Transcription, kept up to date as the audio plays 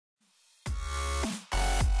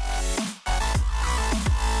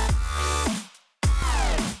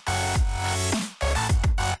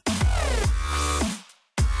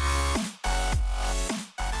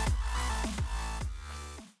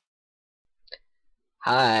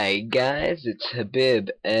Hi guys, it's Habib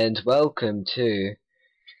and welcome to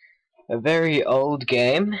a very old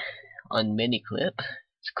game on miniclip.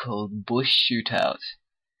 It's called Bush Shootout,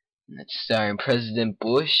 and it's starring President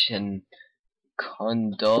Bush and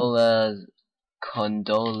Condoleezza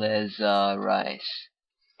Rice.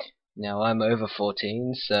 Now I'm over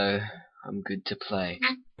 14, so I'm good to play.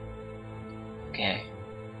 Okay.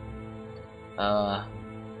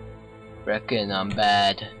 Reckon I'm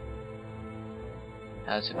bad.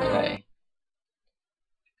 How to play.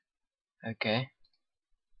 Okay.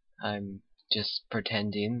 I'm just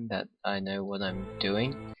pretending that I know what I'm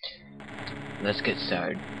doing. Let's get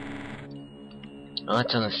started. Oh,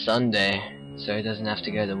 it's on a Sunday, so he doesn't have to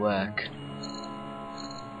go to work.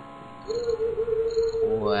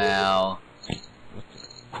 Wow.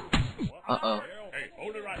 Uh-oh. Hey,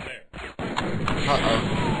 hold it right there. Uh-oh.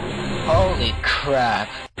 Holy crap.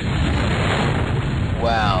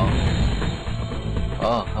 Wow.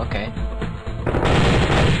 Oh, okay.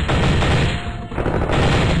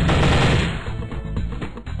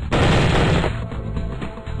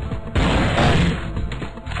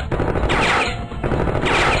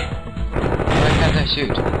 Why can't I shoot?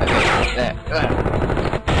 Okay, there.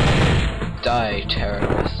 Die,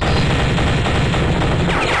 terrorists.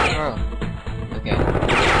 Oh, okay.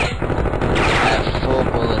 I have 4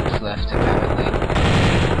 bullets left, apparently.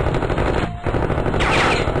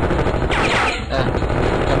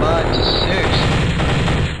 Come on, just shoot!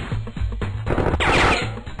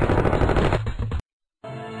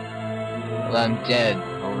 Well, I'm dead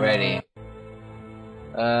already.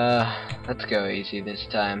 Let's go easy this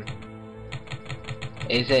time.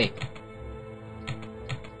 Easy.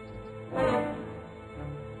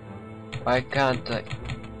 Why can't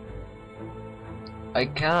I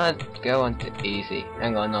can't go on to easy.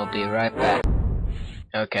 Hang on, I'll be right back.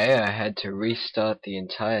 Okay, I had to restart the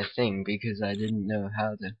entire thing because I didn't know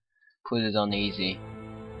how to put it on easy.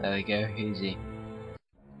 There we go, easy.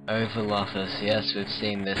 Oval Office, yes, we've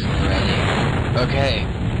seen this already. Okay,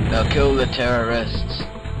 now kill the terrorists.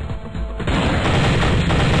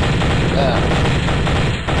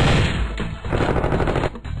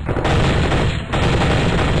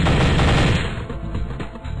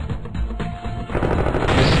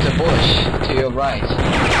 Mr. Bush, to your right.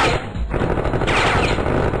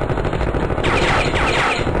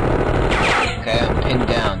 Okay, I'm pinned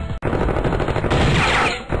down.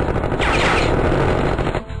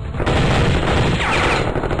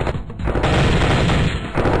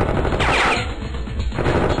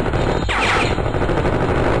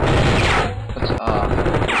 What's off?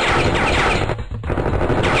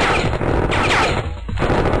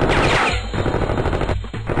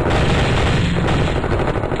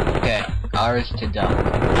 Okay, R is to duck.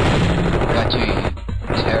 Got you, you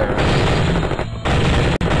terrorist.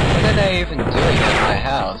 What are they even doing at my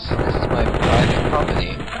house? This is my private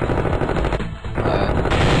property.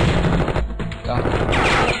 Stop.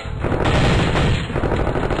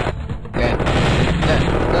 Okay.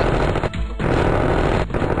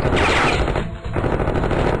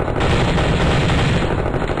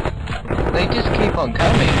 They just keep on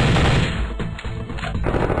coming.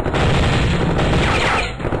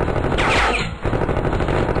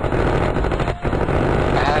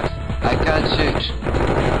 I can't shoot.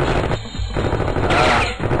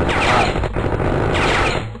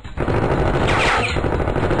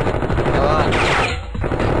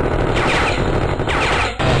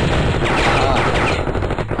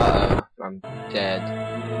 I'm dead.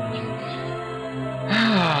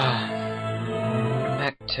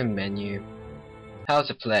 Back to menu. How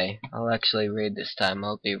to play. I'll actually read this time.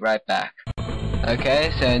 I'll be right back.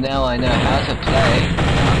 Okay, so now I know how to play.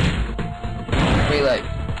 Reload.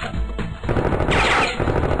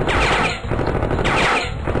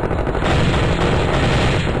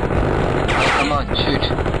 Oh, come on, shoot.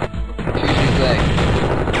 Shoot his leg.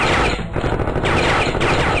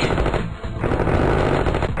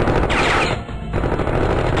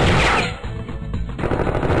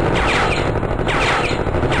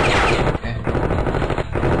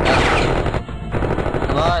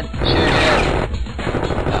 Come on, shoot him!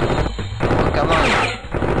 Oh, come on,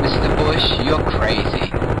 Mr. Bush, you're crazy.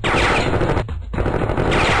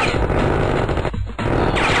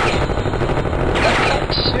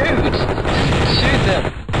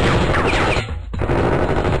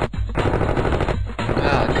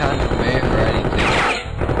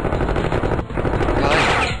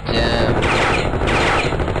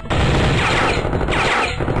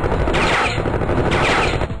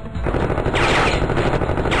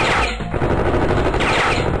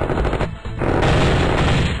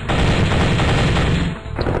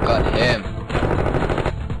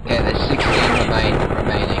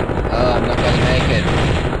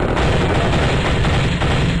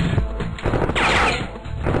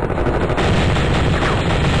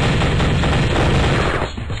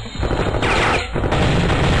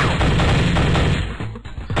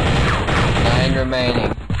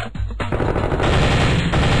 remaining.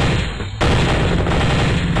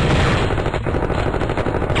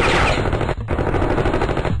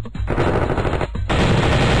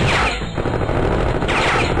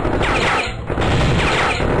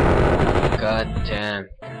 God damn.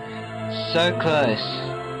 So close.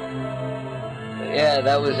 But yeah,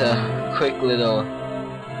 that was a quick little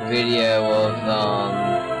video of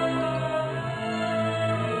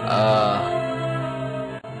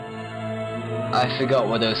I forgot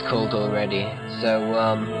what it was called already. So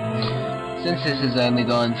since this has only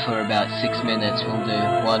gone for about 6 minutes, we'll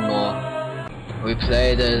do one more. We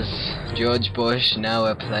played as George Bush, now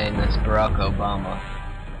we're playing as Barack Obama.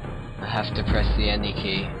 I have to press the any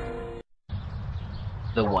key.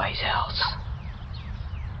 The White House.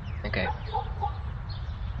 Okay.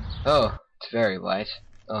 Oh, it's very light.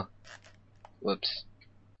 Oh. Whoops.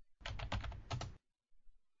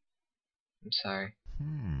 I'm sorry.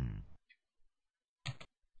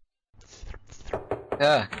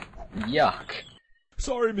 Ah, yuck.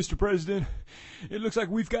 Sorry, Mr. President. It looks like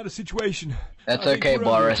we've got a situation. That's okay,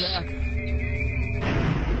 Boris.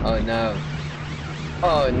 Oh no.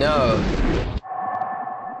 Oh no.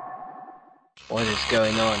 What is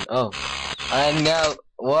going on? Oh. I know.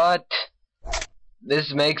 What?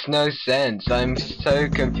 This makes no sense. I'm so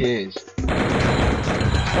confused.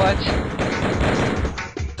 What?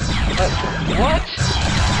 What?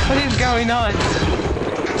 What is going on?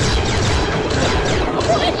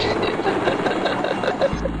 What?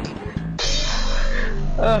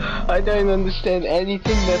 I don't understand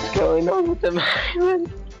anything that's going on at the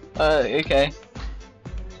moment. Okay.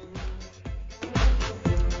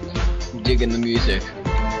 I'm digging the music.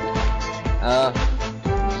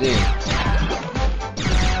 Z.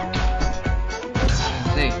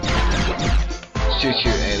 Shoot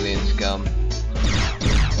you, alien scum.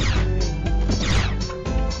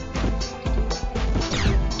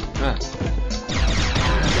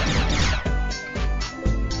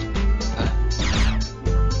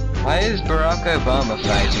 Why is Barack Obama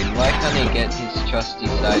fighting? Why can't he get his trusty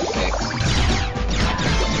sidekick?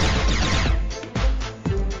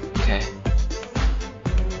 Okay.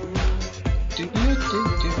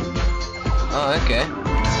 Oh, okay.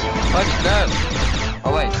 What? No!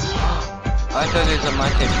 Oh, wait. I thought it was on my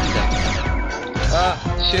team for a second.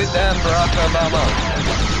 Shoot them, Barack Obama!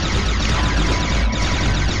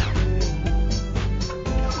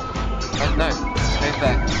 What? No. Move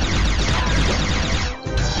back.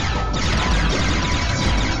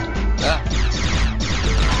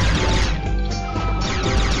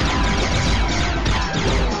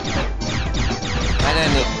 I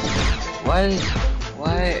don't know.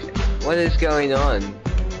 What is going on?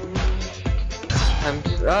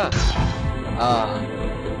 I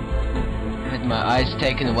had my eyes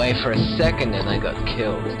taken away for a second and I got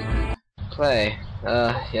killed. Play.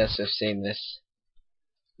 Yes, I've seen this.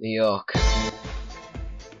 New York.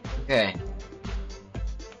 Okay.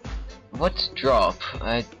 What's drop?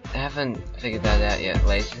 I haven't figured that out yet,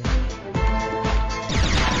 lazy.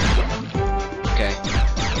 Okay.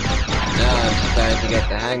 Now I'm starting to get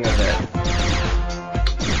the hang of it.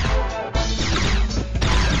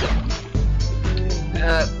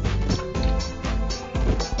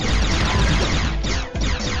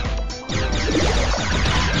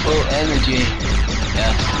 Full energy.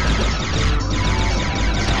 Yes.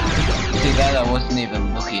 See that I wasn't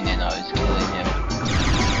even looking and I was killing him.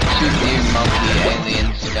 Shoot you, monkey alien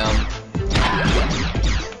scum.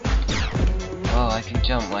 Oh, I can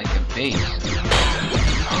jump like a beast.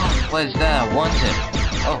 What is that? I want it.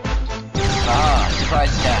 Oh.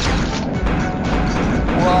 Surprise attack.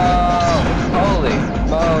 Whoa! Holy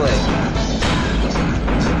moly!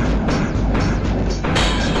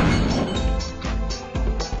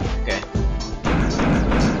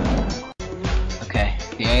 Okay,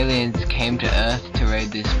 the aliens came to Earth to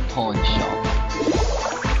raid this pawn shop.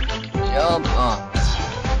 Jump! Oh.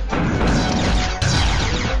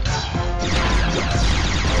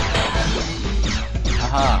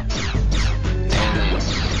 Aha! Aliens,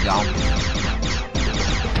 jump.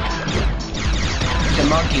 It's a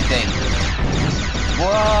monkey thing.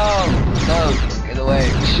 Whoa! No! Get away.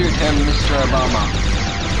 Shoot him, Mr. Obama.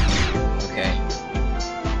 Okay.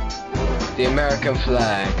 The American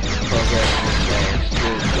flag. Progress the slaves.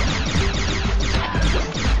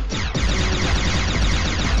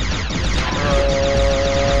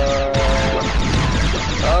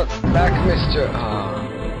 Oh, back Mr. Oh.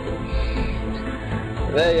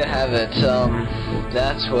 There you have it.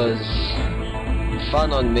 That was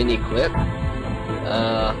fun on miniclip.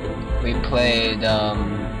 We played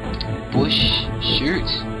Bush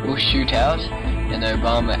Shootout, and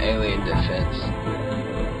Obama Alien Defense.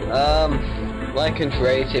 Like and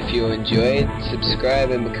rate if you enjoyed, subscribe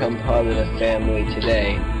and become part of the family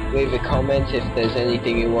today. Leave a comment if there's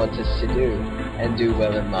anything you want us to do, and do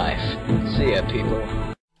well in life. See ya,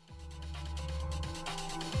 people.